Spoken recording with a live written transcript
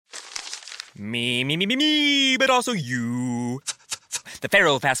Me, but also you. The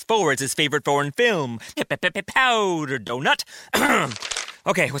Pharaoh fast forwards his favorite foreign film, Powder Donut.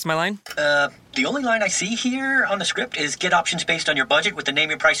 Okay, what's my line? The only line I see here on the script is get options based on your budget with the Name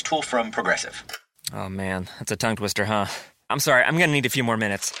Your Price tool from Progressive. Oh man, that's a tongue twister, huh? I'm sorry, I'm gonna need a few more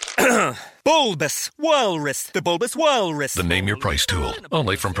minutes. Bulbous Walrus, the Bulbous Walrus. The Name Your Price tool,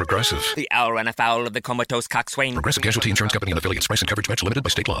 only from Progressive. The owl ran afoul of the comatose coxswain. Progressive Casualty Insurance Company and affiliates. Price and coverage match limited by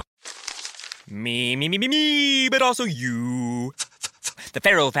state law. Me, but also you. The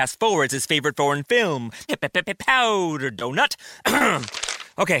Pharaoh fast forwards his favorite foreign film, Powder Donut.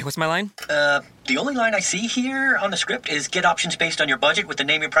 Okay, what's my line? The only line I see here on the script is get options based on your budget with the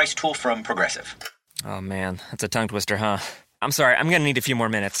Name Your Price tool from Progressive. Oh man, that's a tongue twister, huh? I'm sorry, I'm gonna need a few more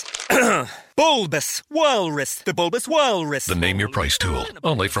minutes. Bulbous Walrus, the Bulbous Walrus. The Name Your Price tool,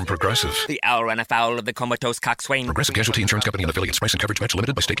 only from Progressive. The owl ran afoul of the comatose coxswain. Progressive Casualty Insurance Company and affiliates. Price and coverage match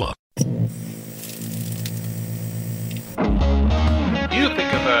limited by state law. You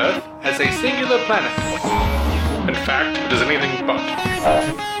think of Earth as a singular planet. In fact, it is anything but.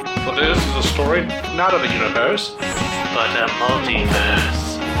 For this is a story not of a universe, but a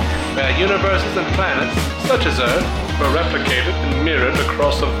multiverse, where universes and planets, such as Earth, were replicated and mirrored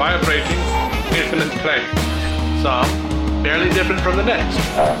across a vibrating, infinite plane. Some barely different from the next.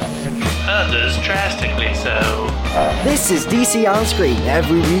 Others drastically so. This is DC On Screen.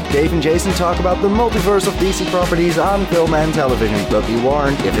 Every week, Dave and Jason talk about the multiverse of DC properties on film and television. But be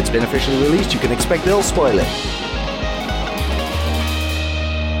warned, if it's been officially released, you can expect they'll spoil it.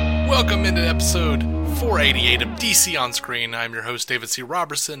 Welcome into episode 488 of DC On Screen. I'm your host, David C.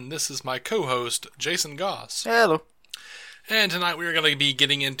 Robertson. This is my co-host, Jason Goss. Hello. And tonight we are going to be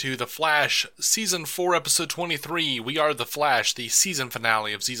getting into The Flash, Season 4, Episode 23. We Are The Flash, the season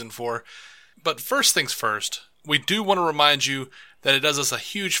finale of Season 4. But first things first, we do want to remind you that it does us a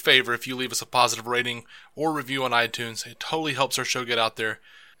huge favor if you leave us a positive rating or review on iTunes. It totally helps our show get out there,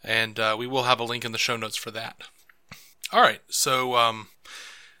 and we will have a link in the show notes for that. Alright, so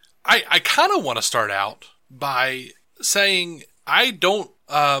I kind of want to start out by saying I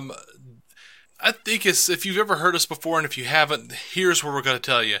think if you've ever heard us before, and if you haven't, here's what we're going to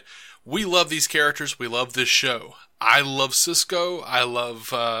tell you. We love these characters. We love this show. I love Cisco. I love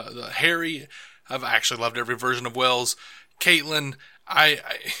Harry. I've actually loved every version of Wells. Caitlin. I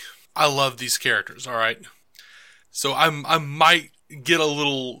love these characters, all right? So I might get a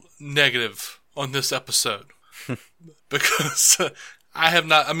little negative on this episode because I have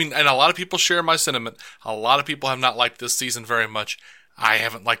not, and a lot of people share my sentiment. A lot of people have not liked this season very much. I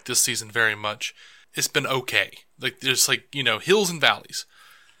haven't liked this season very much. It's been okay. There's hills and valleys.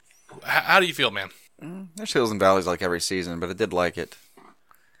 How do you feel, man? There's hills and valleys like every season, but I did like it.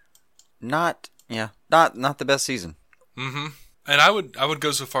 Not the best season. Mm-hmm. And I would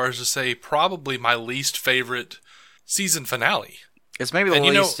go so far as to say probably my least favorite season finale. It's maybe the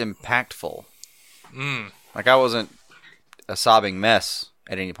least impactful. Like I wasn't a sobbing mess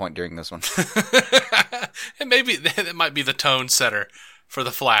at any point during this one. And maybe that might be the tone setter for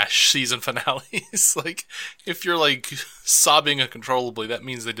the Flash season finales. If you're sobbing uncontrollably, that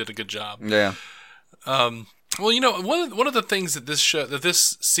means they did a good job. Yeah. Well, one of the things that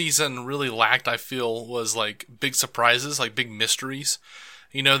this season really lacked, I feel, was big surprises, big mysteries.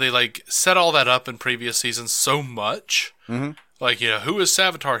 They set all that up in previous seasons so much. Mm-hmm. Who is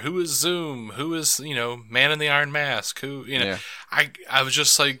Savitar? Who is Zoom? Who is, Man in the Iron Mask? Who, Yeah. I was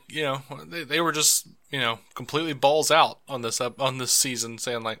just they were just, completely balls out on this season,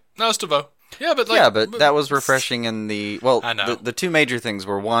 saying no, it's DeVoe. Yeah, but but that was refreshing in I know. The two major things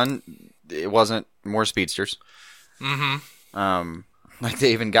were, one, it wasn't more speedsters. Mm-hmm.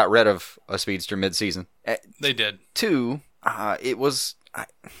 They even got rid of a speedster mid-season. They did. Two, it was...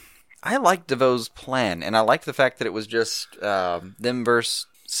 I liked DeVoe's plan, and I liked the fact that it was just them versus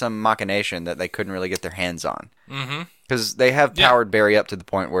some machination that they couldn't really get their hands on. Because they have powered Barry up to the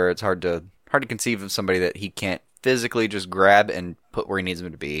point where it's hard to conceive of somebody that he can't physically just grab and put where he needs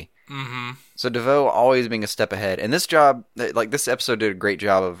him to be. Mm-hmm. So DeVoe always being a step ahead. And this job, this episode did a great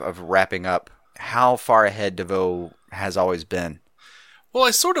job of wrapping up how far ahead DeVoe has always been. Well,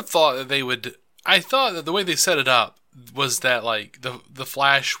 I sort of thought that they would... I thought that the way they set it up was that the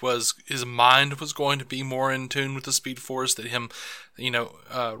Flash his mind was going to be more in tune with the Speed Force, that him,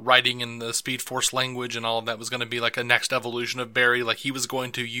 writing in the Speed Force language and all of that was going to be a next evolution of Barry. He was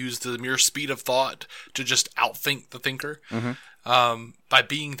going to use the mere speed of thought to just outthink the thinker, by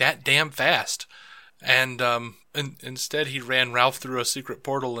being that damn fast. And instead he ran Ralph through a secret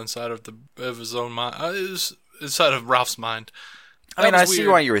portal inside of his own mind, inside of Ralph's mind. I see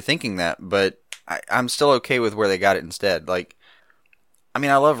why you were thinking that, but I'm still okay with where they got it instead. I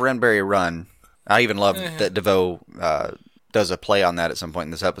mean, I love Renberry Run. I even love that DeVoe does a play on that at some point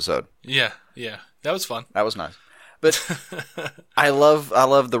in this episode. Yeah. That was fun. That was nice. But I love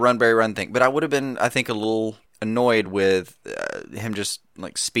the Runberry Run thing. But I would have been, I think, a little annoyed with him just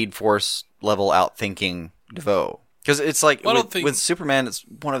like Speed Force level outthinking DeVoe. Because it's like with Superman, it's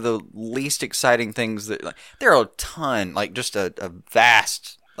one of the least exciting things that like, there are a ton, like just a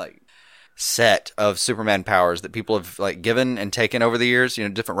vast like set of Superman powers that people have like given and taken over the years. You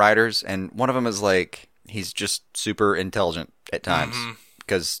know, different writers, and one of them is like he's just super intelligent at times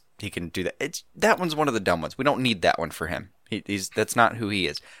because he can do that. That one's one of the dumb ones. We don't need that one for him. That's not who he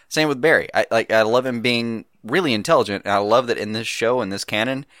is. Same with Barry. I love him being really intelligent, and I love that in this show, in this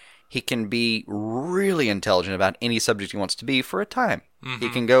canon, he can be really intelligent about any subject he wants to be for a time. He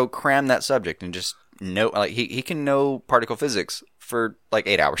can go cram that subject and just know, like he can know particle physics for like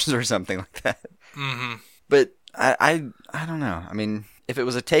 8 hours or something like that. But I don't know. I mean, if it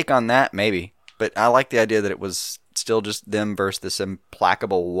was a take on that, maybe. But I like the idea that it was still just them versus this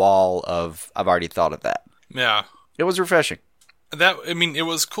implacable wall of I've already thought of that. Yeah. It was refreshing. It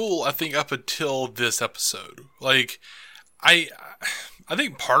was cool, I think, up until this episode. Like, I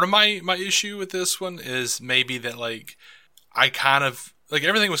think part of my issue with this one is maybe that, like, I kind of, like,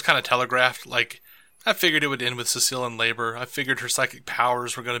 everything was kind of telegraphed. Like, I figured it would end with Cecile in labor. I figured her psychic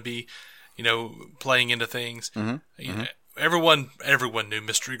powers were going to be, you know, playing into things. You know, everyone knew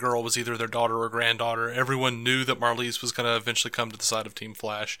Mystery Girl was either their daughter or granddaughter. Everyone knew that Marlize was going to eventually come to the side of Team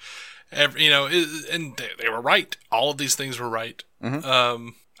Flash. And they were right. All of these things were right.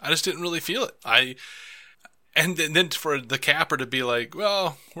 I just didn't really feel it. And then for the capper to be like,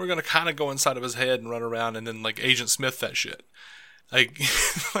 well, we're going to kind of go inside of his head and run around and then, like, Agent Smith that shit. Like,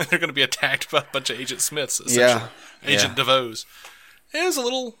 they're going to be attacked by a bunch of Agent Smiths, essentially. Agent DeVoe's. It was a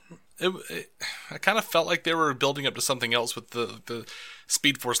little... I kind of felt like they were building up to something else with the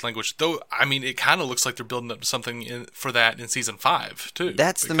Speed Force language. Though, I mean, it kind of looks like they're building up to something for that in Season 5, too.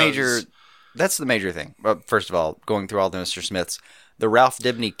 That's the major thing. Well, first of all, going through all the Mr. Smiths, the Ralph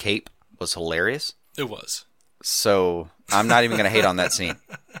Dibny cape was hilarious. It was. So I'm not even going to hate on that scene.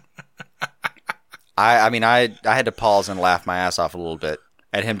 I mean, I had to pause and laugh my ass off a little bit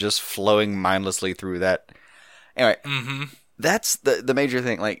at him just flowing mindlessly through that. Anyway, that's the major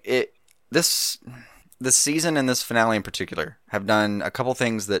thing. Like this season and this finale in particular have done a couple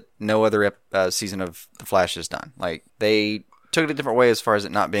things that no other season of The Flash has done. Like they took it a different way as far as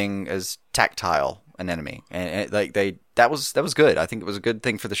it not being as tactile an enemy, and that was good. I think it was a good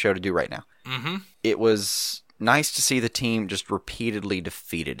thing for the show to do right now. It was nice to see the team just repeatedly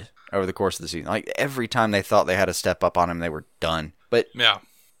defeated over the course of the season. Like every time they thought they had to step up on him, they were done. But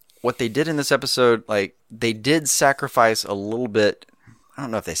what they did in this episode, like they did sacrifice a little bit. I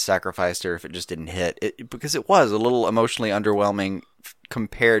don't know if they sacrificed or if it just didn't hit because it was a little emotionally underwhelming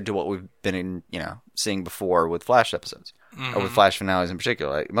compared to what we've been seeing before with Flash episodes or with Flash finales in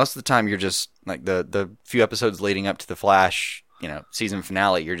particular. Like most of the time, you're just like the few episodes leading up to the Flash, season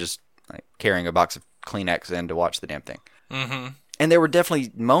finale. You're just like carrying a box of Kleenex in to watch the damn thing. And there were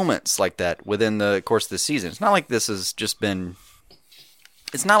definitely moments like that within the course of the season. It's not like this has just been...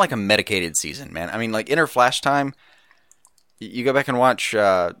 It's not like a medicated season, man. I mean, like, Inner Flash time, you go back and watch,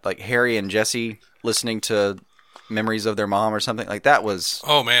 like, Harry and Jesse listening to memories of their mom or something. Like, that was...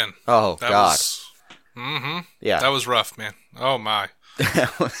 Oh, man. Oh, that God. Yeah. That was rough, man. Oh, my.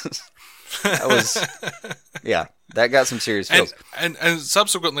 That was... Yeah. That got some serious feels. And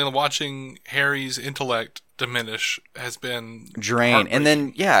subsequently, watching Harry's intellect diminish has been drained. And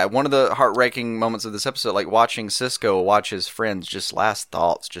then, one of the heartbreaking moments of this episode, like watching Cisco watch his friends' just last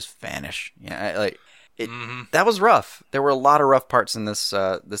thoughts just vanish. That was rough. There were a lot of rough parts in this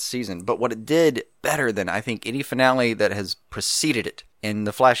season. But what it did better than I think any finale that has preceded it in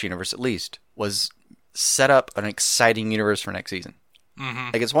the Flash universe, at least, was set up an exciting universe for next season.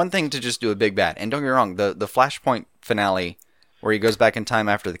 Like, it's one thing to just do a big bad. And don't get me wrong, the Flashpoint finale where he goes back in time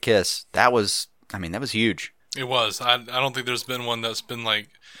after the kiss, that was huge. It was. I don't think there's been one that's been, like,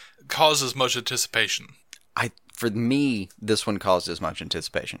 caused as much anticipation. For me, this one caused as much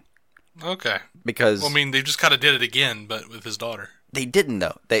anticipation. Okay. Because... Well, I mean, they just kind of did it again, but with his daughter. They didn't,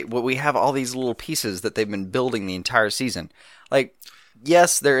 though. We have all these little pieces that they've been building the entire season. Like...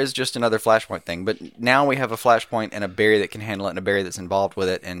 Yes, there is just another Flashpoint thing, but now we have a Flashpoint and a Barry that can handle it and a Barry that's involved with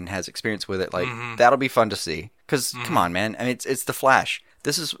it and has experience with it. Like, that'll be fun to see. Because, come on, man. I mean, it's the Flash.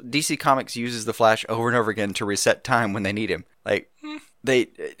 DC Comics uses the Flash over and over again to reset time when they need him. Like,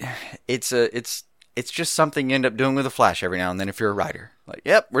 it's just something you end up doing with the Flash every now and then if you're a writer. Like,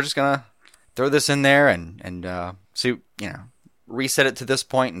 yep, we're just going to throw this in there and see, reset it to this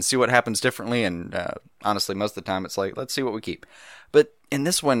point and see what happens differently. And honestly, most of the time it's like, let's see what we keep. But in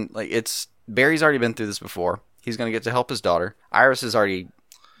this one, like, it's Barry's already been through this before. He's going to get to help his daughter. Iris has already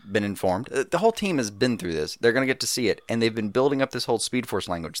been informed. The whole team has been through this. They're going to get to see it. And they've been building up this whole Speed Force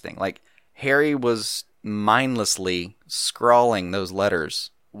language thing. Like, Harry was mindlessly scrawling those letters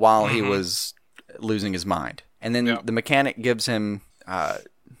while he was losing his mind. And then the mechanic gives him...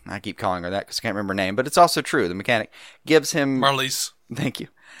 I keep calling her that because I can't remember her name, but it's also true. The mechanic gives him... Marlies. Thank you.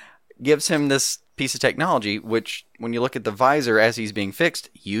 Gives him this piece of technology, which, when you look at the visor as he's being fixed,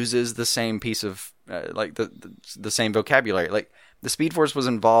 uses the same piece of, like, the same vocabulary. Like, the Speed Force was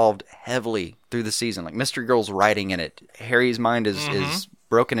involved heavily through the season. Like, Mystery Girl's writing in it. Harry's mind is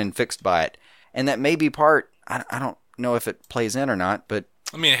broken and fixed by it. And that may be part... I don't know if it plays in or not, but...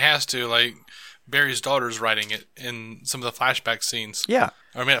 I mean, it has to. Like, Barry's daughter's writing it in some of the flashback scenes. Yeah.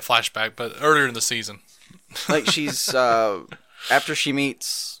 Or, I mean, not flashback, but earlier in the season. Like, she's... after she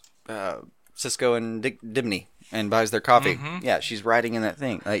meets Cisco and Dibney and buys their coffee, yeah, she's writing in that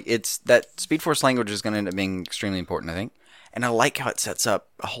thing. Like, it's... That Speed Force language is going to end up being extremely important, I think. And I like how it sets up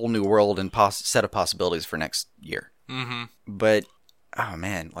a whole new world and set of possibilities for next year. Mm-hmm. But, oh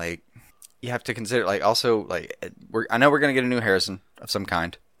man, like, you have to consider, like, also, like, I know we're going to get a new Harrison of some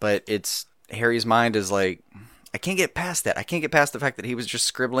kind, but it's, Harry's mind is like, I can't get past that. I can't get past the fact that he was just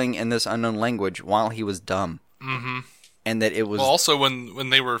scribbling in this unknown language while he was dumb. Mm-hmm. And that it was... Well, also, when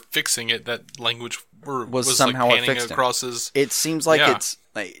they were fixing it, that language was somehow like what panning fixed across him. his... It seems like it's...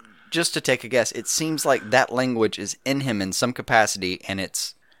 Like, just to take a guess, it seems like that language is in him in some capacity, and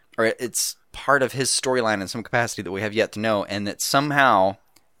it's part of his storyline in some capacity that we have yet to know, and that somehow,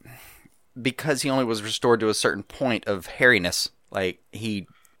 because he only was restored to a certain point of hairiness, like,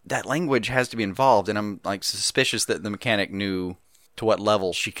 that language has to be involved, and I'm, like, suspicious that the mechanic knew to what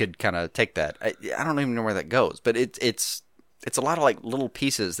level she could kind of take that. I don't even know where that goes, but it's a lot of, like, little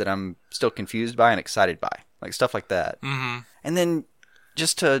pieces that I'm still confused by and excited by, like, stuff like that. Mm-hmm. And then...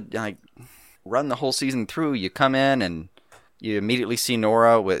 Just to, like, run the whole season through, you come in and you immediately see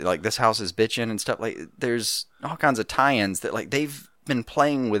Nora with, like, this house is bitchin' and stuff. Like, there's all kinds of tie-ins that, like, they've been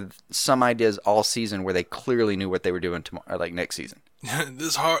playing with some ideas all season where they clearly knew what they were doing tomorrow, or, like, next season.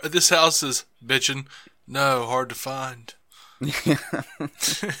 This house is bitchin'. No, hard to find.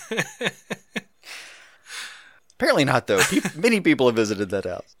 Apparently not, though. Many people have visited that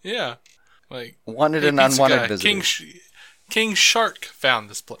house. Yeah. Like, wanted and unwanted visitors. King Shark found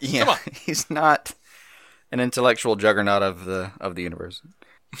this place. Yeah, come on. He's not an intellectual juggernaut of the universe.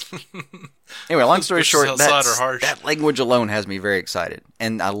 Anyway, long story short, that language alone has me very excited,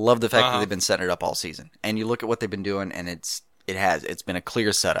 and I love the fact that they've been setting it up all season. And you look at what they've been doing, and it's been a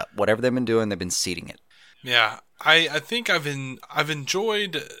clear setup. Whatever they've been doing, they've been seeding it. Yeah, I think I've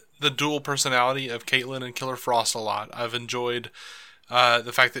enjoyed the dual personality of Caitlin and Killer Frost a lot. I've enjoyed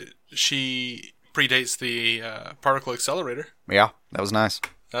the fact that she predates the particle accelerator. Yeah, that was nice.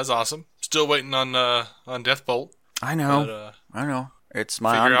 That's awesome. Still waiting on Deathbolt. I know. But, I know. It's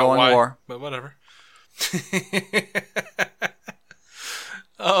my ongoing war. But whatever.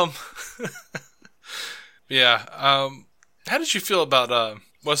 Yeah. How did you feel about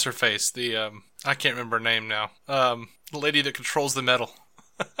what's her face? The I can't remember her name now. The lady that controls the metal.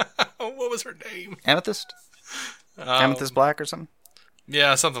 What was her name? Amethyst? Amethyst Black or something?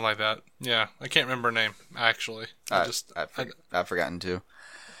 Yeah, something like that. Yeah, I can't remember her name, actually. I've forgotten too.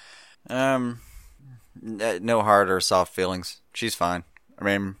 No hard or soft feelings. She's fine. I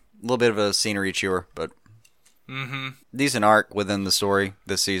mean, a little bit of a scenery chewer, but decent arc within the story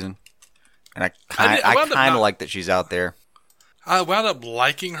this season. And I kind of like that she's out there. I wound up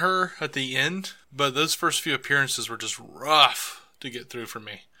liking her at the end, but those first few appearances were just rough to get through for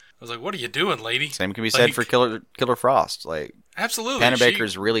me. I was like, "What are you doing, lady?" Same can be said for Killer Frost. Like, absolutely,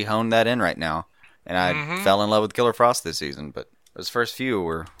 Panabaker's really honed that in right now, and I fell in love with Killer Frost this season. But those first few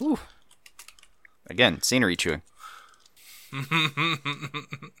were, again, scenery chewing.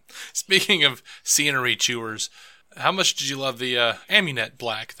 Speaking of scenery chewers, how much did you love the Amunet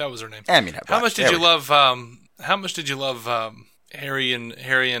Black? That was her name. Amunet Black. How much did you love? How much did you love Harry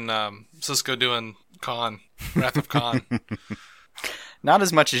and Cisco doing Wrath of Khan? Not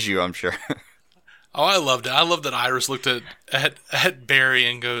as much as you, I'm sure. Oh, I loved it. I loved that Iris looked at Barry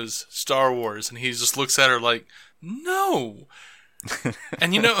and goes, Star Wars, and he just looks at her like, no.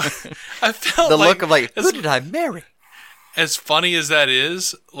 And you know, I felt the look of like, who did I marry? As funny as that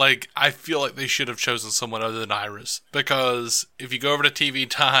is, like, I feel like they should have chosen someone other than Iris. Because if you go over to TV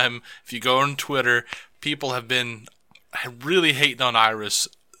Time, if you go on Twitter, people have been really hating on Iris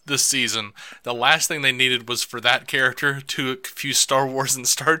this season. The last thing they needed was for that character to confuse Star Wars and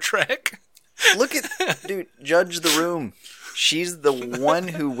Star Trek. Look at, dude, Judge the Room. She's the one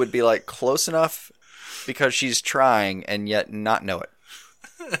who would be like close enough because she's trying and yet not know it.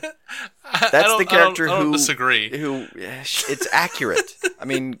 I That's don't- the character I don't who disagree. Who it's accurate. I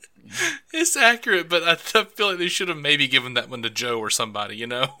mean, It's accurate, but I feel like they should have maybe given that one to Joe or somebody, you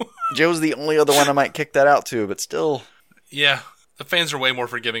know? Joe's the only other one I might kick that out to, but still, Yeah, the fans are way more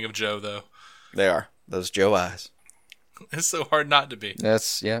forgiving of Joe, though. they are those Joe eyes. It's so hard not to be.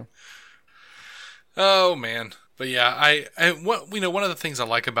 That's yeah. Oh man, but yeah, one of the things I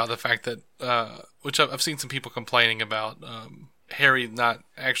like about the fact that which I've seen some people complaining about Harry not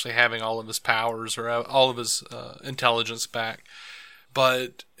actually having all of his powers or all of his intelligence back.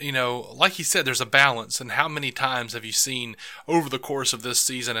 But, like he said, there's a balance. And how many times have you seen over the course of this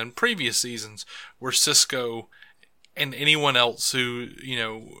season and previous seasons where Cisco and anyone else who,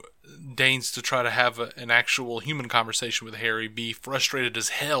 deigns to try to have an actual human conversation with Harry be frustrated as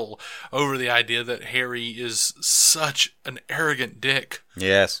hell over the idea that Harry is such an arrogant dick.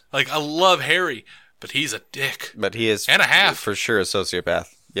 Yes. Like, I love Harry, but he's a dick. But he is And a half. for sure a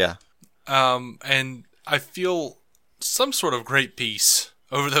sociopath. Yeah. And I feel some sort of great peace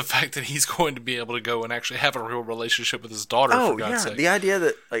over the fact that he's going to be able to go and actually have a real relationship with his daughter, for God's sake. The idea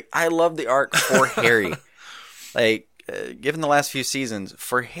that, I love the arc for Harry. Given the last few seasons,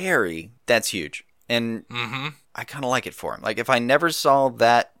 for Harry, that's huge. And I kind of like it for him. Like, if I never saw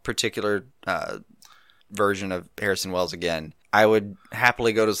that particular version of Harrison Wells again, I would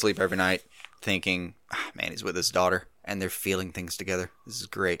happily go to sleep every night thinking, man, he's with his daughter, and they're feeling things together. This is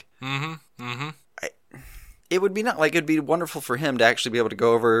great. It would be it'd be wonderful for him to actually be able to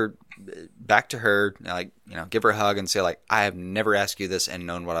go over back to her, give her a hug and say, I have never asked you this and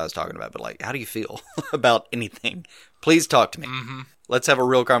known what I was talking about, but how do you feel about anything? Please talk to me. Let's have a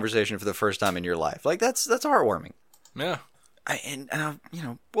real conversation for the first time in your life. That's heartwarming. Yeah.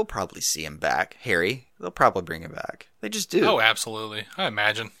 We'll probably see him back. Harry, they'll probably bring him back. They just do. Oh, absolutely. I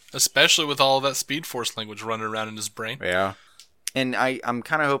imagine. Especially with all of that Speed Force language running around in his brain. Yeah. And I'm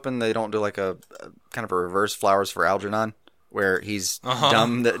kind of hoping they don't do a kind of a reverse Flowers for Algernon, where he's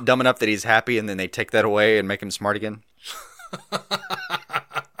dumb enough that he's happy, and then they take that away and make him smart again.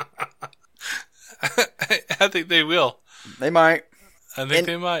 I think they will. They might. I think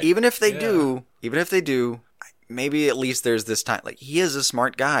they might. Even if they do, maybe at least there's this time. He is a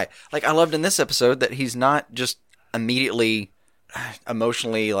smart guy. I loved in this episode that he's not just immediately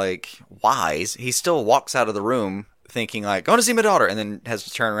emotionally wise. He still walks out of the room thinking going to see my daughter, and then has to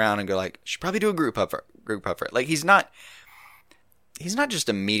turn around and go should probably do a group hug for he's not just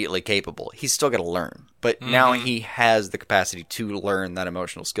immediately capable. He's still got to learn, but now he has the capacity to learn that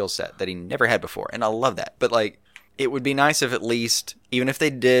emotional skill set that he never had before, and I love that. But it would be nice if at least, even if they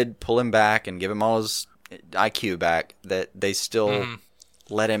did pull him back and give him all his IQ back, that they still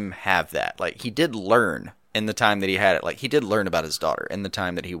let him have that. He did learn in the time that he had it. He did learn about his daughter in the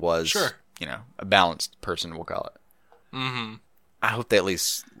time that he was a balanced person, we'll call it. I hope they at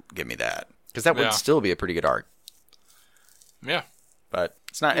least give me that, because that would still be a pretty good arc. Yeah, but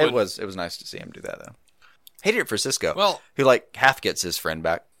it's not. It was nice to see him do that though. Hated it for Cisco, who half gets his friend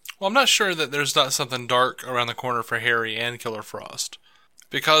back. Well, I'm not sure that there's not something dark around the corner for Harry and Killer Frost,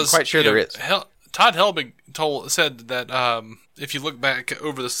 because I'm quite sure there is. Todd Helbig said that if you look back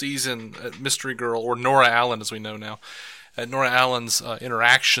over the season at Mystery Girl, or Nora Allen as we know now, at Nora Allen's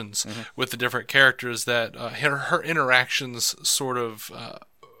interactions with the different characters, that her interactions sort of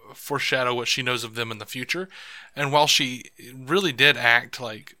foreshadow what she knows of them in the future. And while she really did act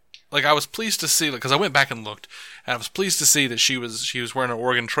like I was pleased to see, because I went back and looked, and I was pleased to see that she was wearing an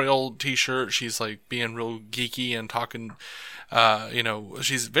Oregon Trail t-shirt. She's being real geeky and talking,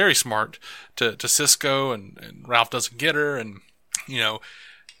 she's very smart to Cisco, and Ralph doesn't get her, and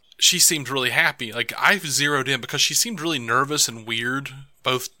she seemed really happy. I zeroed in because she seemed really nervous and weird,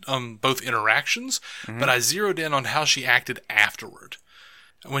 both interactions, but I zeroed in on how she acted afterward.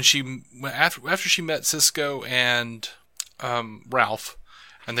 When after she met Cisco and Ralph,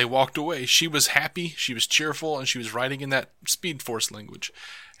 and they walked away, she was happy, she was cheerful, and she was writing in that Speed Force language.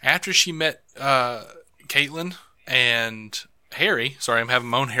 After she met Caitlin and Harry, sorry, I'm having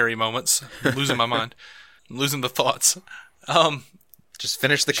my own Harry moments, I'm losing my mind, I'm losing the thoughts. Just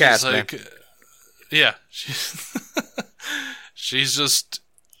finish the cast, man. Yeah, she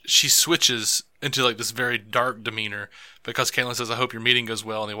switches into this very dark demeanor because Caitlin says, "I hope your meeting goes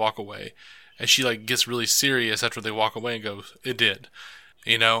well," and they walk away, and she gets really serious after they walk away and goes, "It did."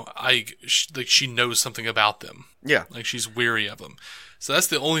 She knows something about them. Yeah, she's weary of them. So that's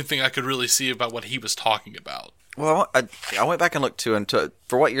the only thing I could really see about what he was talking about. Well, I went back and looked too, and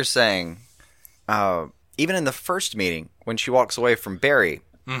for what you're saying, even in the first meeting when she walks away from Barry,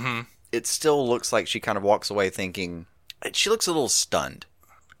 it still looks like she kind of walks away thinking, she looks a little stunned.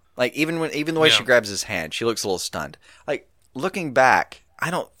 Like, even the way she grabs his hand, she looks a little stunned. Like, looking back, I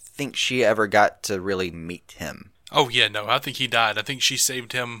don't think she ever got to really meet him. Oh, yeah, no, I think he died. I think she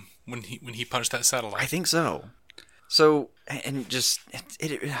saved him when he punched that satellite. I think so. So, and just, I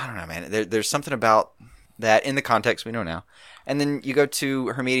don't know, man. There's something about that in the context we know now. And then you go to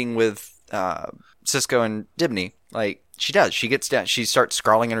her meeting with Sisko and Dibney. Like, she does. She gets down. She starts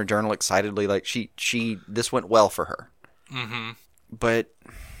scrawling in her journal excitedly. Like, this went well for her. Mm-hmm. But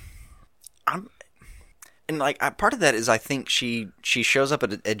part of that is I think she shows up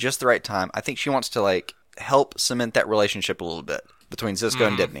at just the right time. I think she wants to, like, help cement that relationship a little bit between Sisko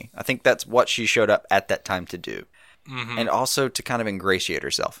and Dibney. I think that's what she showed up at that time to do. Mm-hmm. And also to kind of ingratiate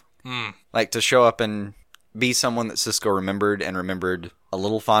herself. Like, to show up and be someone that Sisko remembered a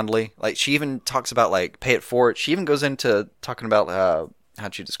little fondly. Like, she even talks about, like, pay it forward. She even goes into talking about,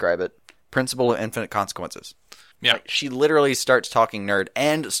 how'd you describe it? Principle of infinite consequences. Yeah. Like, she literally starts talking nerd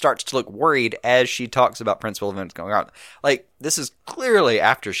and starts to look worried as she talks about principle of infinite going on. Like, this is clearly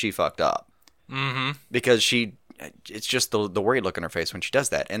after she fucked up. Mm-hmm. Because it's just the worried look on her face when she does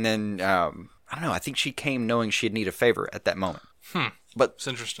that. And then, I don't know, I think she came knowing she'd need a favor at that moment. But it's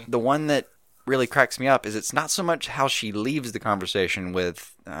interesting. The one that really cracks me up is it's not so much how she leaves the conversation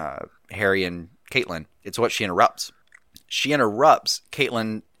with Harry and Caitlin. It's what she interrupts. She interrupts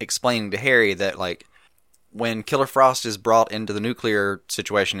Caitlin explaining to Harry that, like, when Killer Frost is brought into the nuclear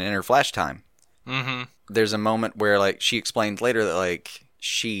situation in Inner Flash time, there's a moment where, like, she explains later that, like,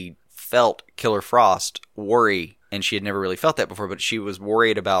 she felt Killer Frost worry, and she had never really felt that before, but she was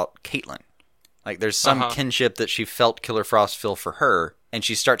worried about Caitlin. Like, there's some kinship that she felt Killer Frost feel for her, and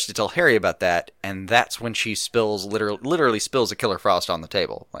she starts to tell Harry about that, and that's when she literally spills a Killer Frost on the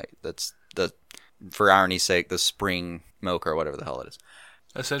table. Like, that's for irony's sake, the spring milk or whatever the hell it is.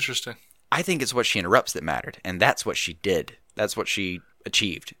 That's interesting. I think it's what she interrupts that mattered, and that's what she did. That's what she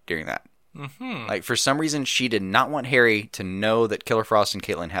achieved during that. Mm-hmm. Like, for some reason, she did not want Harry to know that Killer Frost and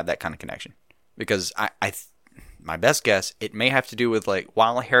Caitlin had that kind of connection. Because my best guess, it may have to do with, like,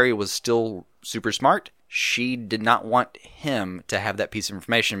 while Harry was still super smart, she did not want him to have that piece of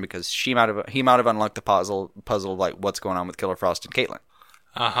information because he might have unlocked the puzzle of, like, what's going on with Killer Frost and Caitlin.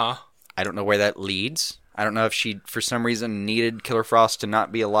 I don't know where that leads. I don't know if she, for some reason, needed Killer Frost to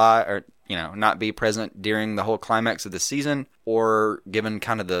not be alive or, you know, not be present during the whole climax of the season, or given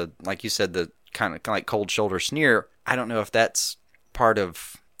kind of the, like you said, the kind of like cold shoulder sneer. I don't know if that's part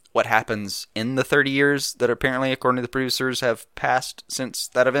of what happens in the 30 years that apparently, according to the producers, have passed since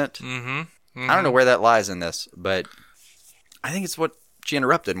that event. I don't know where that lies in this, but I think it's what she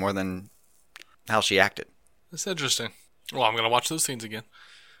interrupted more than how she acted. That's interesting. Well, I'm going to watch those scenes again.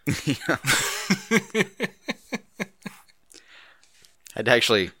 I'd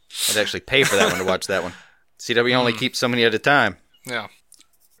actually pay for that one to watch that one. CW only keeps so many at a time. Yeah.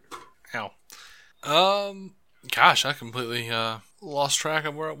 Ow. Gosh, I completely lost track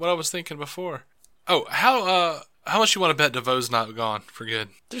of what I was thinking before. Oh, how much you want to bet DeVoe's not gone for good?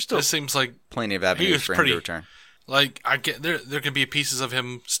 There's still, it seems like plenty of avenues for him to return. Like, I get there could be pieces of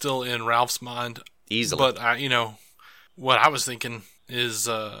him still in Ralph's mind easily, but what I was thinking is,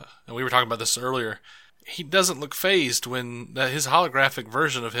 and we were talking about this earlier, he doesn't look phased when his holographic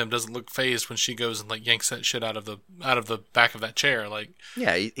version of him doesn't look phased when she goes and, like, yanks that shit out of the back of that chair. Like,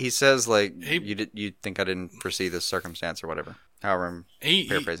 yeah, he says, like, you think I didn't foresee this circumstance or whatever. However, I'm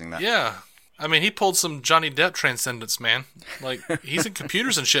paraphrasing that. Yeah, I mean, he pulled some Johnny Depp transcendence, man. Like, he's in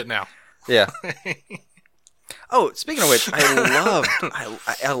computers and shit now. Yeah. Oh, speaking of which,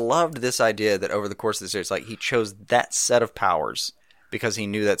 I loved this idea that over the course of the series, like, he chose that set of powers because he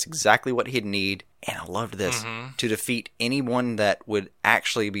knew that's exactly what he'd need. And I loved this, to defeat anyone that would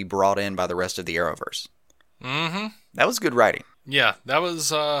actually be brought in by the rest of the Arrowverse. Mm-hmm. That was good writing. Yeah, that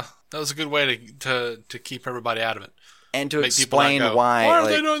was a good way to keep everybody out of it. And to explain why are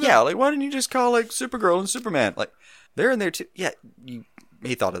they doing that? Yeah, like, why didn't you just call, like, Supergirl and Superman? Like, they're in there too. Yeah,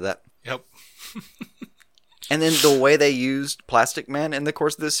 he thought of that. Yep. And then the way they used Plastic Man in the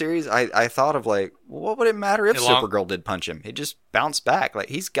course of this series, I thought of, like, well, what would it matter if Supergirl did punch him? It just bounced back. Like,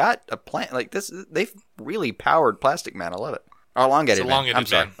 he's got a plan. Like, this, they've really powered Plastic Man. I love it. Or Elongated Man. I'm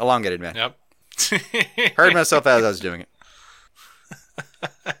sorry. Elongated Man. Yep. Heard myself as I was doing it.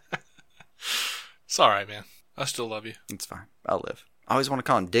 It's all right, man. I still love you. It's fine. I'll live. I always want to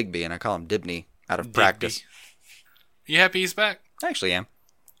call him Digby, and I call him Dibney out of practice. You happy he's back? I actually am.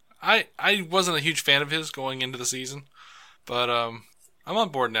 I wasn't a huge fan of his going into the season, but I'm on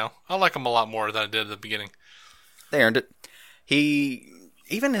board now. I like him a lot more than I did at the beginning. They earned it.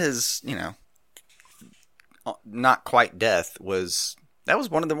 Even his, not quite death was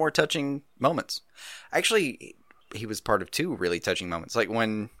one of the more touching moments. Actually, he was part of two really touching moments. Like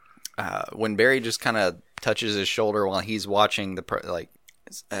when when Barry just kind of touches his shoulder while he's watching the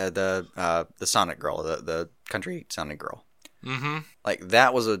Sonic girl, the country Sonic girl. Mm-hmm. Like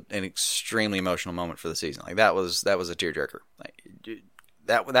that was an extremely emotional moment for the season. Like that was a tearjerker. Like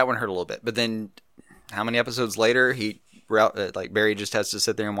that one hurt a little bit. But then, how many episodes later, Barry just has to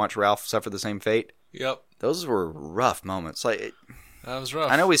sit there and watch Ralph suffer the same fate. Yep, those were rough moments. That was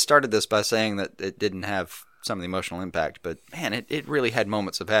rough. I know we started this by saying that it didn't have some of the emotional impact, but man, it really had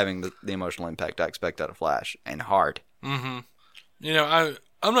moments of having the emotional impact I expect out of Flash, and hard. Mm-hmm. You know,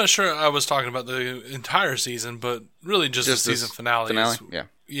 I'm not sure I was talking about the entire season, but really just the season finale. Yeah.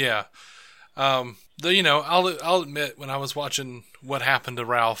 Yeah. I'll admit, when I was watching what happened to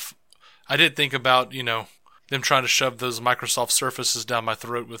Ralph, I did think about, them trying to shove those Microsoft Surfaces down my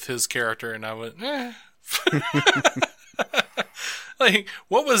throat with his character, and I went, eh. Like,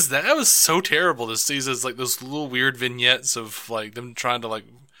 what was that? That was so terrible to see as like those little weird vignettes of like them trying to like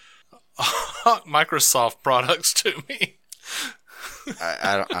hawk Microsoft products to me.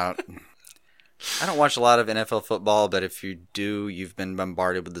 I don't watch a lot of NFL football, but if you do, you've been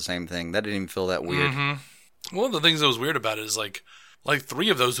bombarded with the same thing. That didn't even feel that weird. Mm-hmm. One of the things that was weird about it is like three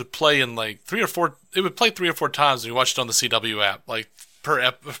of those would play in like 3 or 4. It would play 3 or 4 times when you watched it on the CW app, like per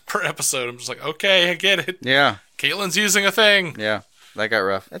episode. I'm just like, okay, I get it. Yeah, Caitlin's using a thing. Yeah, that got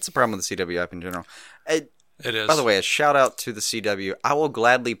rough. That's the problem with the CW app in general. It is. By the way, a shout out to the CW. I will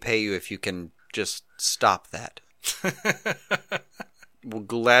gladly pay you if you can just stop that. We'll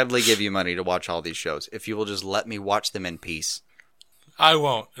gladly give you money to watch all these shows if you will just let me watch them in peace. I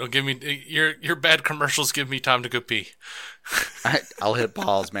won't. It'll give me your bad commercials. Give me time to go pee. I'll hit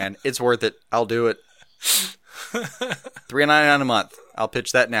pause, man. It's worth it. I'll do it. $3.99 a month. I'll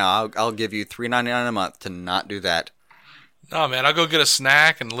pitch that now. I'll give you $3.99 a month to not do that. No, man. I'll go get a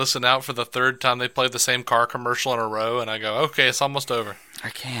snack and listen out for the third time they play the same car commercial in a row, and I go, okay, it's almost over. I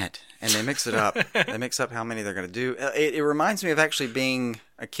can't. And they mix it up. They mix up how many they're going to do. It reminds me of actually being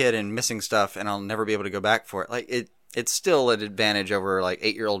a kid and missing stuff, and I'll never be able to go back for it. Like it's still an advantage over like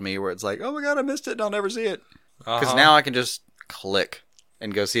 8-year-old me, where it's like, oh my god, I missed it, and I'll never see it. Because now I can just click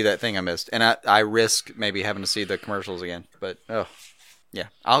and go see that thing I missed, and I risk maybe having to see the commercials again. But yeah,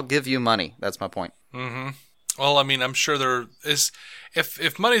 I'll give you money. That's my point. Mm-hmm. Well, I mean, I'm sure there is.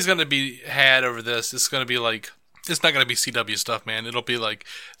 If money's going to be had over this, it's going to be like. It's not going to be CW stuff, man. It'll be like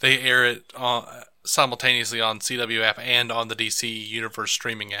they air it simultaneously on CW app and on the DC Universe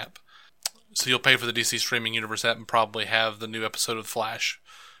streaming app. So you'll pay for the DC streaming universe app and probably have the new episode of Flash.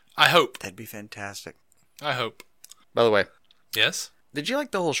 I hope. That'd be fantastic. I hope. By the way. Yes? Did you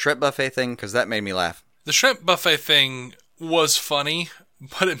like the whole shrimp buffet thing? Because that made me laugh. The shrimp buffet thing was funny,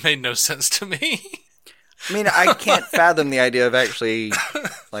 but it made no sense to me. I mean, I can't fathom the idea of actually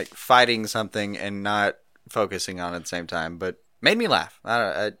like fighting something and not focusing on it at the same time, but made me laugh.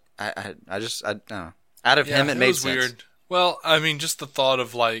 I don't know. Out of him, it made sense. Weird. Well, I mean, just the thought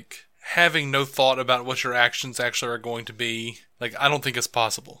of like having no thought about what your actions actually are going to be. Like, I don't think it's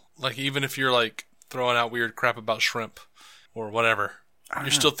possible. Like, even if you're like throwing out weird crap about shrimp or whatever,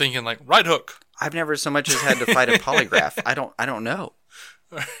 you're still thinking like right hook. I've never so much as had to fight a polygraph. I don't know.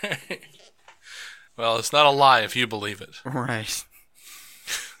 Right. Well, it's not a lie if you believe it. Right.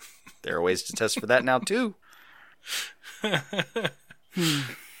 There are ways to test for that now too.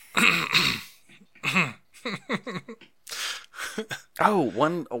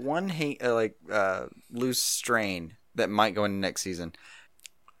 One loose strain that might go into next season.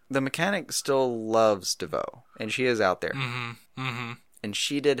 The mechanic still loves DeVoe, and she is out there. Mm-hmm. Mm-hmm. And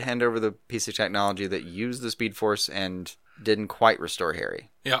she did hand over the piece of technology that used the Speed Force and didn't quite restore Harry.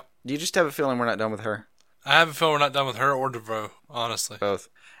 Yeah. Do you just have a feeling we're not done with her? I have a feeling we're not done with her or DeVoe, honestly. Both.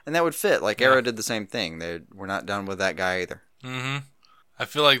 And that would fit. Like, Arrow did the same thing. We're not done with that guy either. Mm-hmm. I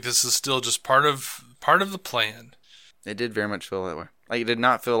feel like this is still just part of the plan. It did very much feel that way. Like, it did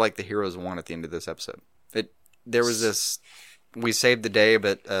not feel like the heroes won at the end of this episode. There was this, we saved the day,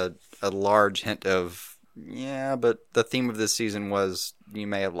 but a large hint of, yeah, but the theme of this season was you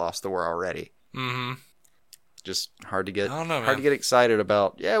may have lost the war already. Mm-hmm. Just hard to get, to get excited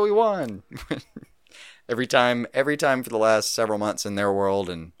about. Yeah, we won. Every time for the last several months in their world,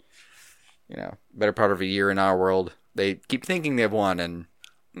 and better part of a year in our world, they keep thinking they've won, and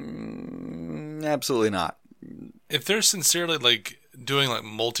absolutely not. If they're sincerely like doing like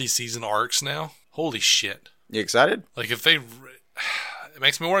multi-season arcs now, holy shit! You excited? Like if it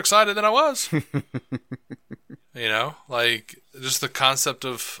makes me more excited than I was. Like just the concept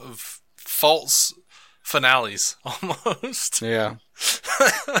of false finales almost. Yeah.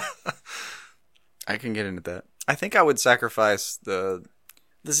 I can get into that. I think I would sacrifice the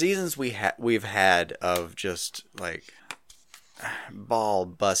seasons we've had of just like ball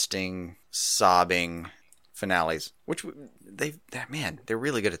busting, sobbing finales, which they're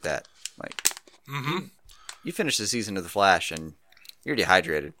really good at that. Like, you finish the season of The Flash and you're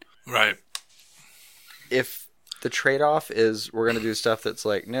dehydrated. Right. If the trade-off is we're going to do stuff that's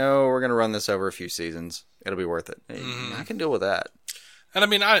like, no, we're going to run this over a few seasons, it'll be worth it. I can deal with that. And I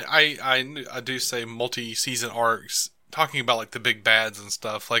mean, I do say multi-season arcs, talking about like the big bads and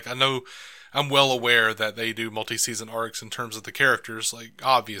stuff. Like, I know I'm well aware that they do multi-season arcs in terms of the characters, like,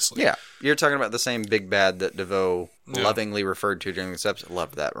 obviously. Yeah. You're talking about the same big bad that DeVoe lovingly referred to during this episode.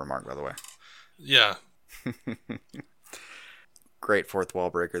 Loved that remark, by the way. Yeah. Great fourth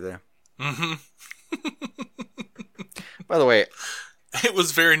wall breaker there. Mm-hmm. By the way, it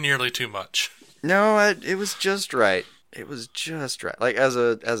was very nearly too much. No, it was just right. It was just right. Like, as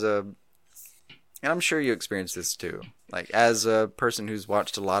a, and I'm sure you experienced this too. Like, as a person who's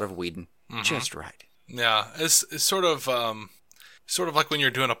watched a lot of Whedon, just right. Yeah, it's sort of like when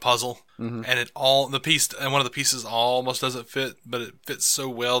you're doing a puzzle and one of the pieces almost doesn't fit, but it fits so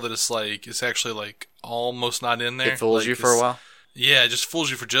well that it's actually like almost not in there. It fools you for a while. Yeah, it just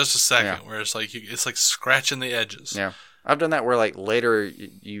fools you for just a second, where it's like it's like scratching the edges. Yeah, I've done that where like later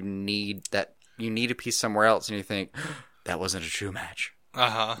you need a piece somewhere else, and you think that wasn't a true match.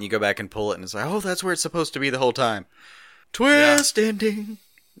 You go back and pull it, and it's like, oh, that's where it's supposed to be the whole time. Twist ending.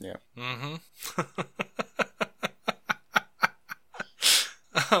 Yeah.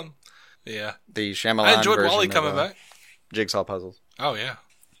 Yeah. The Shyamalan I enjoyed version Wally of, coming back. Jigsaw puzzles. Oh yeah,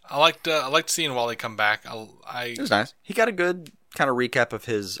 I liked seeing Wally come back. It was nice. He got a good kind of recap of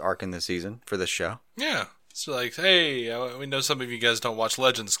his arc in this season for this show. Yeah. It's like, hey, we know some of you guys don't watch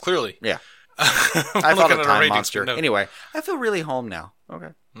Legends, clearly. Yeah. I fought a time monster. Anyway, I feel really home now. Okay.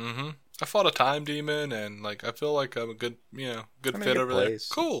 I fought a time demon, and like I feel like I'm a good, fit over there.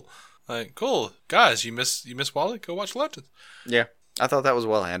 Cool. Like, cool. Guys, you miss Wally? Go watch Legends. Yeah. I thought that was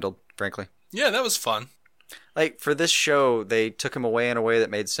well handled, frankly. Yeah, that was fun. Like, for this show, they took him away in a way that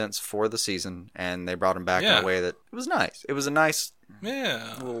made sense for the season, and they brought him back in a way that it was nice. It was a nice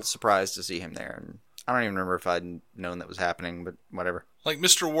little surprise to see him there. And I don't even remember if I'd known that was happening, but whatever. Like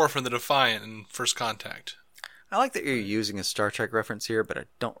Mr. Worf and the Defiant in First Contact. I like that you're using a Star Trek reference here, but I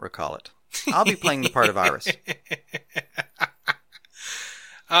don't recall it. I'll be playing the part of Iris.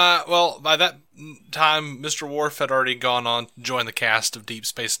 Well, by that time, Mr. Worf had already gone on to join the cast of Deep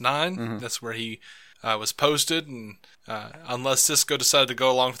Space Nine. That's where he was posted, and unless Sisko decided to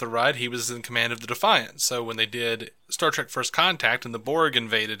go along for the ride, he was in command of the Defiant. So when they did Star Trek First Contact and the Borg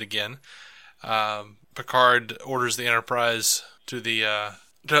invaded again, Picard orders the Enterprise to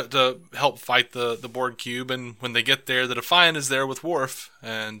to help fight the Borg cube, and when they get there, the Defiant is there with Worf,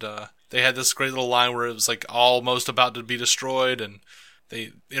 and they had this great little line where it was like almost about to be destroyed, and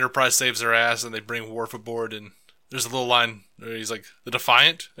the Enterprise saves their ass, and they bring Worf aboard, and there's a little line where he's like, the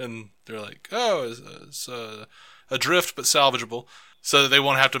Defiant, and they're like, oh, it's adrift but salvageable, so that they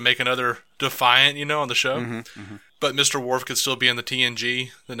won't have to make another Defiant, on the show. But Mr. Worf could still be in the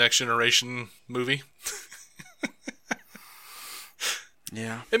TNG, the Next Generation movie.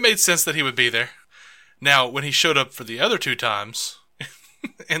 Yeah. It made sense that he would be there. Now, when he showed up for the other two times,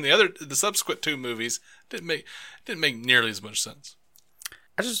 and the subsequent two movies, didn't make nearly as much sense.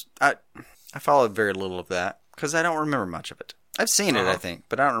 I followed very little of that, because I don't remember much of it. I've seen it, I think,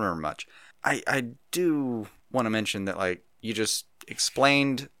 but I don't remember much. I do want to mention that, like, you just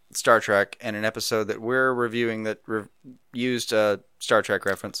explained Star Trek in an episode that we're reviewing that used a Star Trek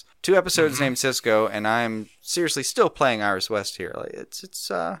reference. 2 episodes named Sisko, and I'm seriously still playing Iris West here. Like,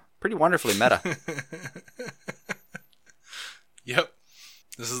 it's pretty wonderfully meta. Yep.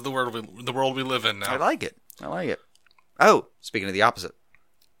 This is the world we live in now. I like it. Oh, speaking of the opposite.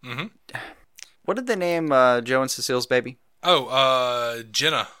 What did they name Joe and Cecile's baby? Oh,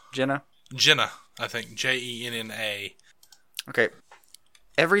 Jenna. Jenna, I think. Jenna. Okay.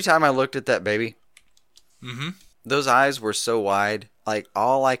 Every time I looked at that baby, those eyes were so wide. Like,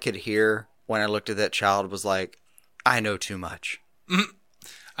 all I could hear when I looked at that child was like, I know too much.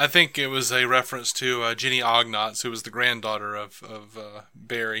 I think it was a reference to Jenny Ognotz, who was the granddaughter of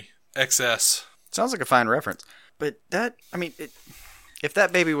Barry, XS. Sounds like a fine reference. But if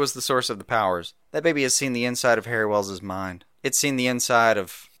that baby was the source of the powers, that baby has seen the inside of Harry Wells' mind. It's seen the inside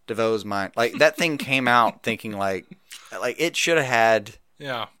of DeVoe's mind. Like, that thing came out thinking like it should have had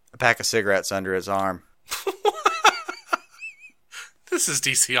a pack of cigarettes under its arm. This is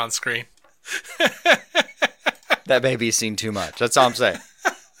DC on Screen. That baby's seen too much. That's all I'm saying.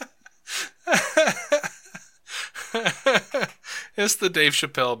 It's the Dave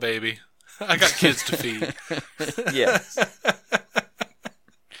Chappelle baby. I got kids to feed. Yes.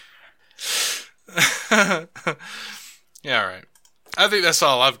 Yeah, all right. I think that's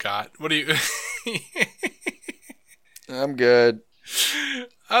all I've got. What do you... I'm good.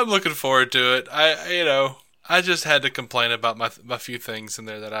 I'm looking forward to it. I just had to complain about my few things in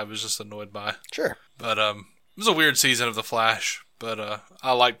there that I was just annoyed by. Sure. But it was a weird season of The Flash. But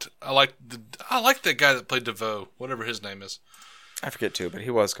I liked that guy that played DeVoe, whatever his name is. I forget too, but he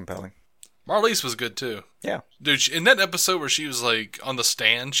was compelling. Marliese was good too. Yeah. Dude, in that episode where she was like on the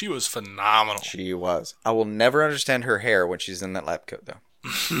stand, she was phenomenal. She was. I will never understand her hair when she's in that lab coat though.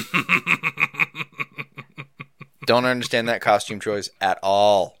 Don't understand that costume choice at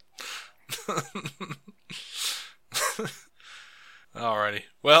all. Alrighty.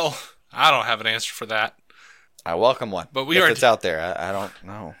 Well, I don't have an answer for that. I welcome one. But it's out there. I don't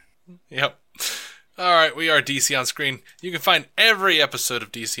know. Yep. All right, we are DC On Screen. You can find every episode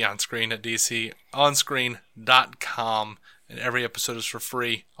of DC On Screen at DCOnScreen.com. And every episode is for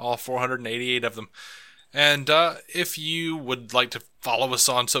free, all 488 of them. And if you would like to follow us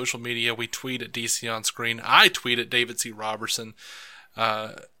on social media, we tweet at DC On Screen. I tweet at David C. Robertson.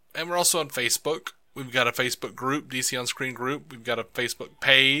 And we're also on Facebook. We've got a Facebook group, DC On Screen group. We've got a Facebook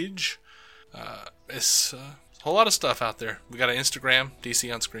page. It's a whole lot of stuff out there. We got an Instagram,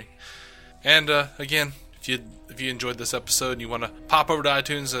 DC On Screen. And again, if you enjoyed this episode and you want to pop over to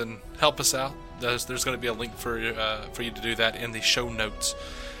iTunes and help us out, there's going to be a link for you to do that in the show notes.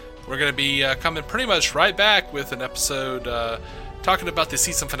 We're going to be coming pretty much right back with an episode talking about the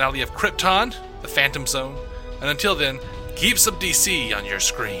season finale of Krypton, the Phantom Zone. And until then, keep some DC on your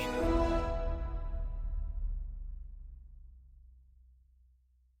screen.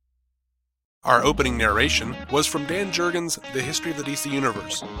 Our opening narration was from Dan Jurgens' The History of the DC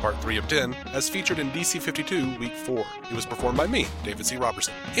Universe, Part 3 of 10, as featured in DC 52, Week 4. It was performed by me, David C.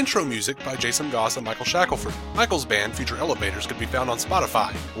 Robertson. Intro music by Jason Goss and Michael Shackelford. Michael's band, Future Elevators, can be found on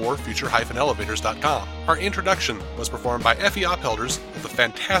Spotify or future-elevators.com. Our introduction was performed by Effie Ophelders of the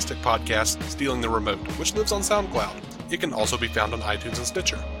fantastic podcast Stealing the Remote, which lives on SoundCloud. It can also be found on iTunes and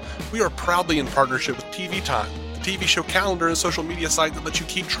Stitcher. We are proudly in partnership with TV Time, TV show calendar and social media site that lets you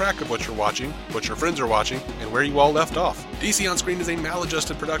keep track of what you're watching, what your friends are watching, and where you all left off. DC On Screen is a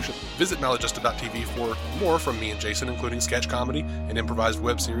maladjusted production. Visit maladjusted.tv for more from me and Jason, including sketch comedy, an improvised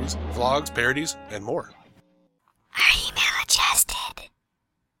web series, vlogs, parodies, and more. Are you maladjusted?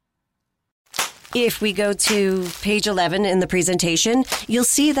 If we go to page 11 in the presentation, you'll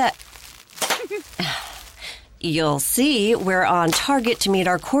see that... You'll see we're on target to meet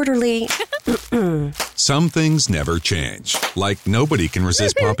our quarterly... Some things never change, like nobody can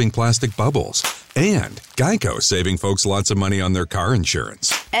resist popping plastic bubbles, and Geico saving folks lots of money on their car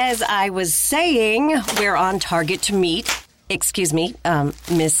insurance. As I was saying, we're on target to meet... Excuse me,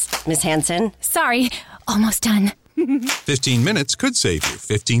 Miss Hansen. Sorry, almost done. 15 minutes could save you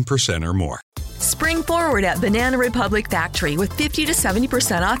 15% or more. Spring forward at Banana Republic Factory with 50 to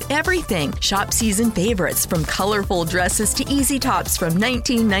 70% off everything. Shop season favorites from colorful dresses to easy tops from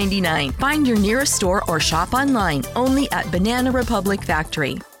 $19.99. Find your nearest store or shop online only at Banana Republic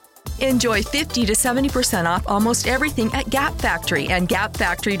Factory. Enjoy 50 to 70% off almost everything at Gap Factory and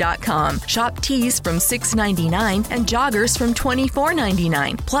gapfactory.com. Shop tees from $6.99 and joggers from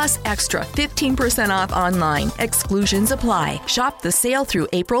 $24.99. Plus extra 15% off online. Exclusions apply. Shop the sale through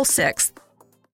April 6th.